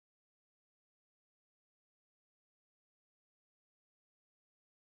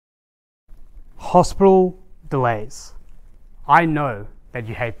Hospital delays. I know that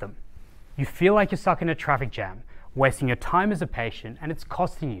you hate them. You feel like you're stuck in a traffic jam, wasting your time as a patient, and it's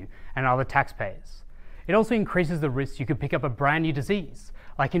costing you and other taxpayers. It also increases the risk you could pick up a brand new disease,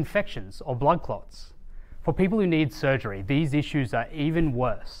 like infections or blood clots. For people who need surgery, these issues are even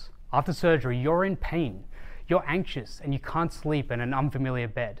worse. After surgery, you're in pain. You're anxious and you can't sleep in an unfamiliar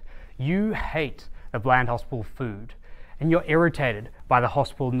bed. You hate the bland hospital food. And you're irritated by the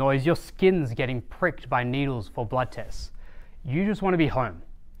hospital noise. Your skin's getting pricked by needles for blood tests. You just want to be home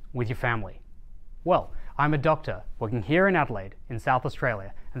with your family. Well, I'm a doctor working here in Adelaide in South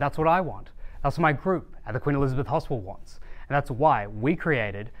Australia, and that's what I want. That's what my group at the Queen Elizabeth Hospital wants, and that's why we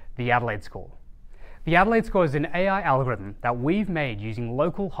created the Adelaide Score. The Adelaide Score is an AI algorithm that we've made using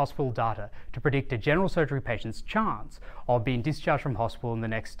local hospital data to predict a general surgery patient's chance of being discharged from hospital in the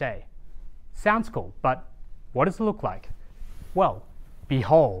next day. Sounds cool, but what does it look like? Well,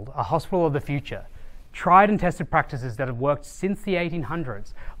 behold, a hospital of the future. Tried and tested practices that have worked since the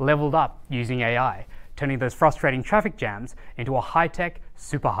 1800s, leveled up using AI, turning those frustrating traffic jams into a high-tech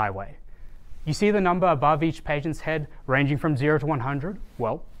superhighway. You see the number above each patient's head ranging from 0 to 100?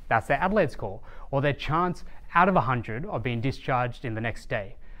 Well, that's their Adelaide score, or their chance out of 100 of being discharged in the next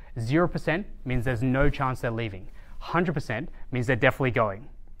day. 0% means there's no chance they're leaving. 100% means they're definitely going.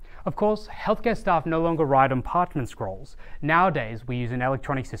 Of course, healthcare staff no longer write on parchment scrolls. Nowadays, we use an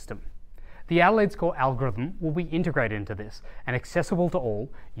electronic system. The Adelaide Score algorithm will be integrated into this and accessible to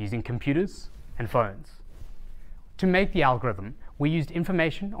all using computers and phones. To make the algorithm, we used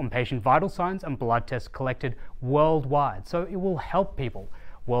information on patient vital signs and blood tests collected worldwide, so it will help people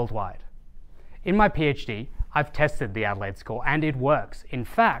worldwide. In my PhD, I've tested the Adelaide Score and it works. In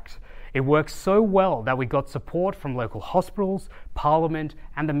fact, it works so well that we got support from local hospitals, Parliament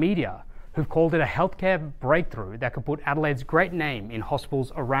and the media, who've called it a healthcare breakthrough that could put Adelaide's great name in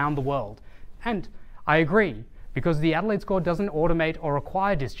hospitals around the world. And I agree, because the Adelaide Score doesn't automate or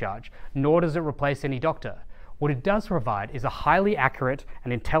require discharge, nor does it replace any doctor. What it does provide is a highly accurate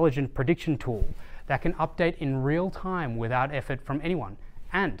and intelligent prediction tool that can update in real time without effort from anyone.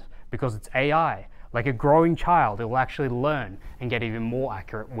 And because it's AI, like a growing child, it will actually learn and get even more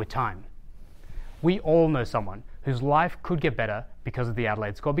accurate with time. We all know someone whose life could get better because of the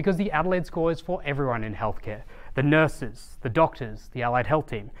Adelaide Score, because the Adelaide Score is for everyone in healthcare. The nurses, the doctors, the allied health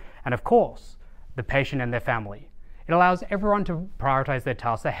team, and of course, the patient and their family. It allows everyone to prioritize their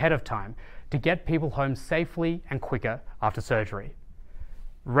tasks ahead of time to get people home safely and quicker after surgery.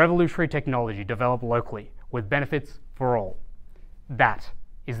 Revolutionary technology developed locally with benefits for all. That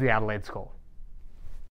is the Adelaide Score.